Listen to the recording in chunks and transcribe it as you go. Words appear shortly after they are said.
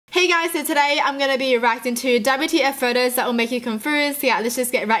Hey guys, so today I'm gonna be reacting to WTF photos that will make you confused. So yeah, let's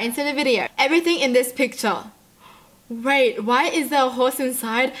just get right into the video. Everything in this picture. Wait, why is there a horse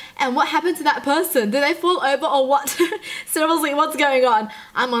inside? And what happened to that person? Did they fall over or what? Seriously, what's going on?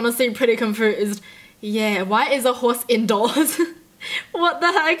 I'm honestly pretty confused. Yeah, why is a horse indoors? What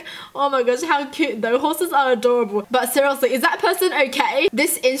the heck? Oh my gosh, how cute though. Horses are adorable. But seriously, is that person okay?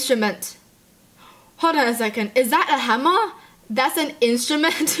 This instrument. Hold on a second. Is that a hammer? That's an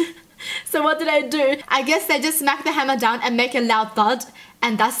instrument? So what did I do? I guess they just smack the hammer down and make a loud thud.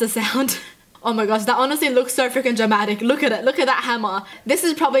 And that's the sound. Oh my gosh, that honestly looks so freaking dramatic. Look at it. Look at that hammer. This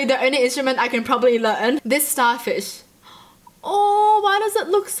is probably the only instrument I can probably learn. This starfish. Oh, why does it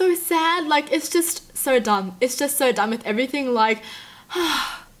look so sad? Like, it's just so dumb. It's just so dumb with everything. Like,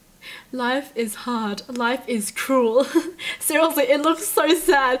 life is hard. Life is cruel. Seriously, it looks so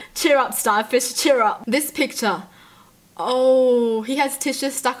sad. Cheer up, starfish. Cheer up. This picture. Oh, he has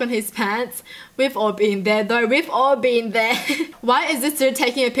tissue stuck on his pants. We've all been there though. We've all been there. Why is this dude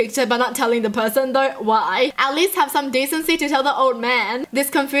taking a picture but not telling the person though? Why? At least have some decency to tell the old man.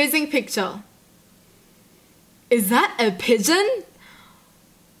 This confusing picture. Is that a pigeon?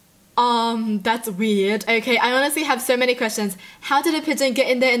 That's weird. Okay, I honestly have so many questions. How did a pigeon get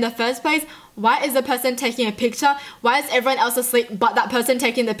in there in the first place? Why is the person taking a picture? Why is everyone else asleep but that person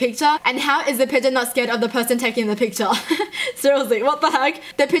taking the picture? And how is the pigeon not scared of the person taking the picture? Seriously, what the heck?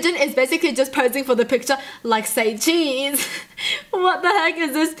 The pigeon is basically just posing for the picture like say cheese. What the heck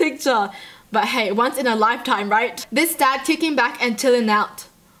is this picture? But hey, once in a lifetime, right? This dad kicking back and chilling out.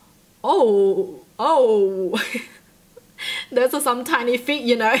 Oh. Those are some tiny feet,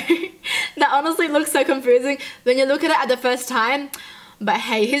 you know. That honestly looks so confusing when you look at it at the first time. But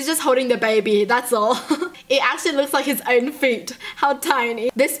hey, he's just holding the baby, that's all. It actually looks like his own feet. How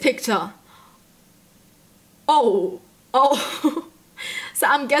tiny. This picture. Oh. So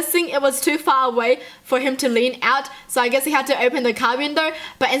I'm guessing it was too far away for him to lean out. So I guess he had to open the car window.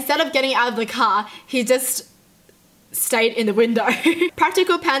 But instead of getting out of the car, he just stayed in the window.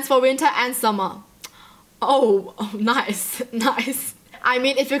 Practical pants for winter and summer. Oh, nice. I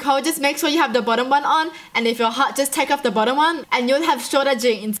mean, if you're cold, just make sure you have the bottom one on, and if you're hot, just take off the bottom one, and you'll have shorter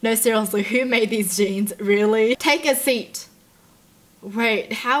jeans. No, seriously, who made these jeans? Really? Take a seat.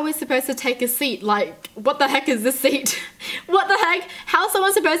 Wait, how are we supposed to take a seat? Like, what the heck is this seat? What the heck? How is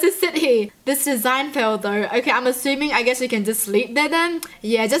someone supposed to sit here? This design failed though. Okay, I'm assuming I guess you can just sleep there then.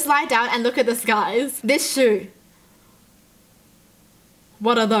 Yeah, just lie down and look at the skies. This shoe.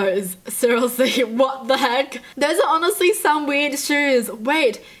 What are those? Seriously, what the heck? Those are honestly some weird shoes.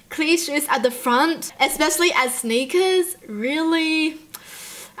 Wait, clear shoes at the front? Especially as sneakers? Really?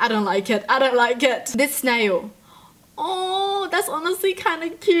 I don't like it. I don't like it. This snail. Oh, that's honestly kind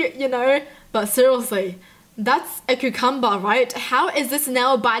of cute, you know? But seriously, that's a cucumber, right? How is this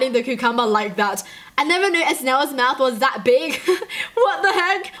snail biting the cucumber like that? I never knew a snail's mouth was that big. What the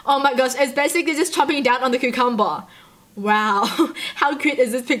heck? Oh my gosh, it's basically just chomping down on the cucumber. Wow, how cute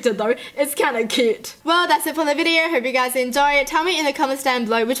is this picture though? It's kind of cute. Well, that's it for the video. Hope you guys enjoyed. Tell me in the comments down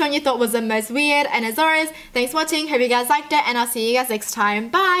below which one you thought was the most weird. And as always, thanks for watching. Hope you guys liked it, and I'll see you guys next time.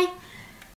 Bye!